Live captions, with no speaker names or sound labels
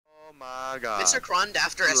Oh my god. Mr. Chron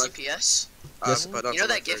after SCPS. Yes. You know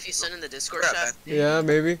that GIF you sent in the Discord chat? Yeah,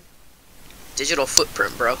 maybe. Digital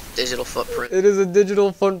footprint, bro. Digital footprint. It is a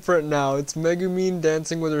digital footprint now. It's Megumin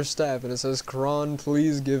dancing with her staff, and it says, Chron,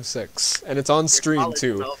 please give 6. And it's on stream,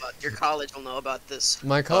 too. Your college will know about this.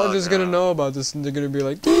 My college is gonna no. know about this, and they're gonna be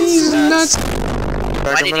like, these nuts!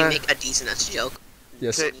 Why did he make a decent nuts joke?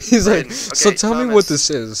 Yes. Okay, He's like, okay, so tell me what Thomas. this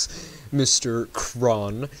is, Mr.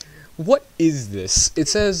 Chron. What is this? It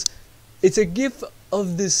says, it's a gif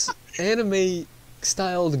of this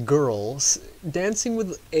anime-styled girl dancing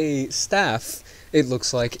with a staff, it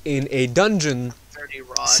looks like, in a dungeon, 30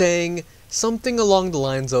 rod. saying something along the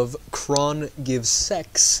lines of, Chron gives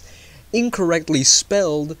sex, incorrectly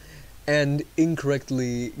spelled, and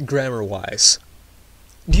incorrectly grammar-wise.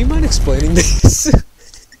 Do you mind explaining this?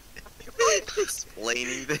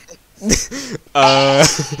 Explaining this.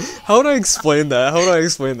 How would I explain that? How would I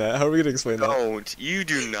explain that? How are we gonna explain that? Don't. You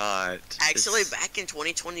do not. Actually, back in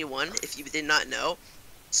 2021, if you did not know,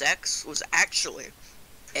 sex was actually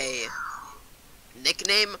a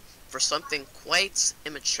nickname for something quite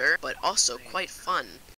immature, but also quite fun.